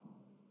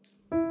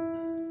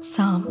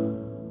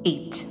Psalm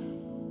 8.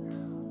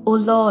 O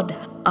Lord,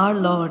 our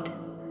Lord,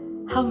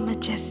 how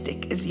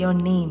majestic is your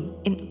name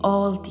in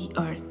all the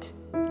earth.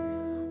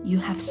 You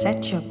have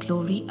set your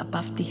glory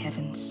above the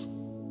heavens.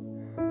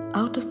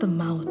 Out of the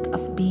mouth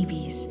of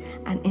babies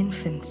and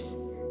infants,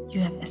 you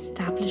have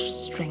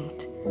established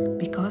strength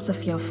because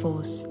of your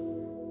foes,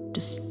 to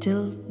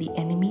still the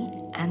enemy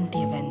and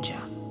the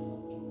avenger.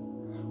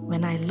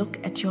 When I look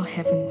at your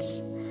heavens,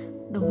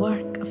 the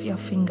work of your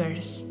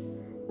fingers,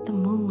 the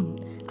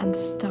moon and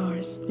the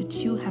stars which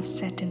you have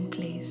set in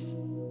place.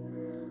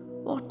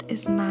 What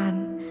is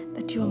man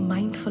that you are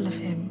mindful of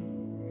him,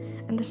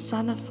 and the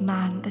Son of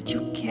Man that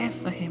you care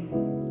for him?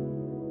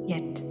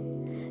 Yet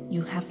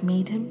you have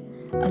made him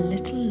a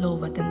little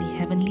lower than the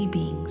heavenly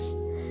beings,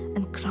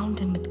 and crowned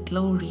him with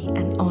glory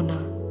and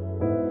honor.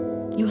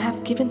 You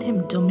have given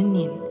him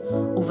dominion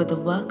over the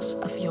works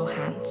of your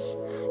hands.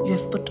 You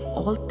have put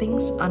all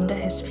things under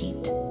his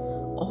feet,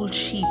 all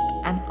sheep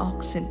and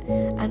oxen,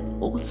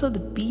 and also the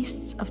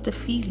beasts of the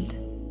field,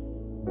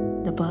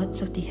 the birds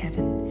of the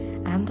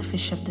heaven, and the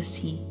fish of the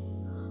sea,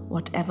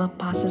 whatever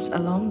passes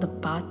along the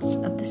paths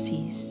of the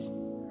seas.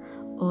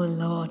 O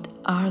Lord,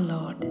 our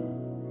Lord,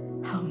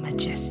 how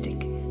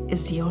majestic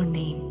is your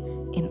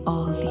name in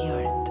all the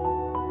earth.